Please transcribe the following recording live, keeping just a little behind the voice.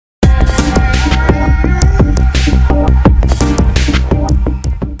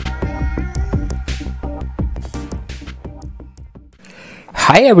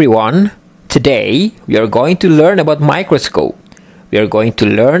Hi everyone! Today we are going to learn about microscope. We are going to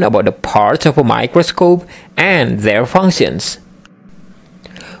learn about the parts of a microscope and their functions.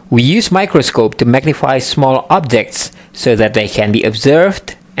 We use microscope to magnify small objects so that they can be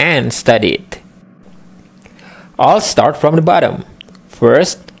observed and studied. I'll start from the bottom.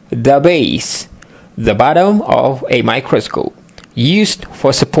 First, the base, the bottom of a microscope, used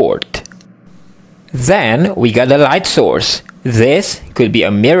for support. Then we got the light source. This could be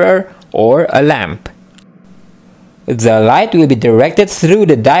a mirror or a lamp. The light will be directed through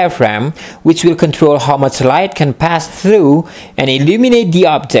the diaphragm, which will control how much light can pass through and illuminate the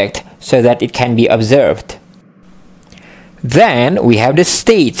object so that it can be observed. Then we have the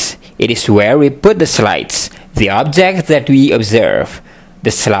states. It is where we put the slides, the object that we observe.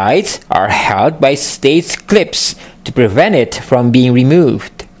 The slides are held by states clips to prevent it from being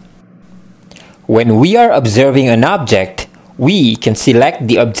removed. When we are observing an object, we can select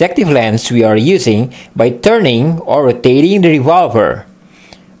the objective lens we are using by turning or rotating the revolver.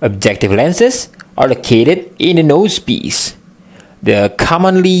 Objective lenses are located in the nosepiece. The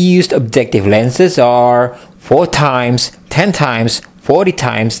commonly used objective lenses are 4 times, 10 times, 40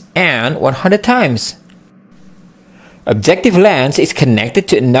 times, and 100 times. Objective lens is connected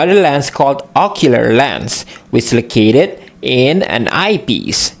to another lens called ocular lens, which is located in an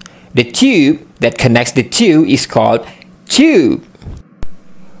eyepiece. The tube that connects the two is called tube.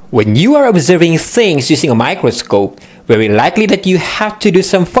 When you are observing things using a microscope, very likely that you have to do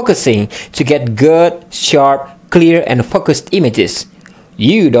some focusing to get good, sharp, clear, and focused images.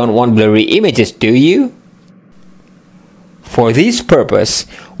 You don't want blurry images, do you? For this purpose,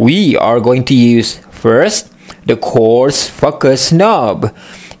 we are going to use first the coarse focus knob.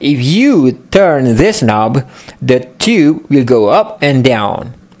 If you turn this knob, the tube will go up and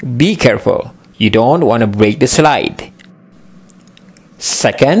down. Be careful, you don't want to break the slide.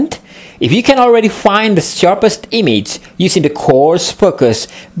 Second, if you can already find the sharpest image using the coarse focus,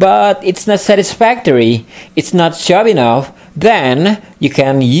 but it's not satisfactory, it's not sharp enough, then you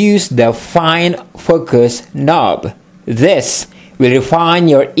can use the fine focus knob. This will refine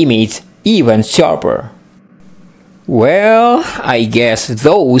your image even sharper. Well, I guess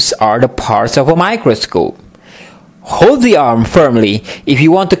those are the parts of a microscope. Hold the arm firmly if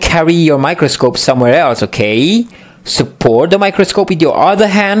you want to carry your microscope somewhere else, okay? Support the microscope with your other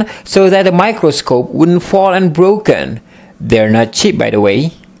hand so that the microscope wouldn't fall and broken. They're not cheap, by the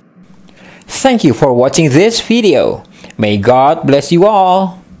way. Thank you for watching this video. May God bless you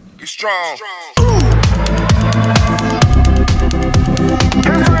all. Be strong.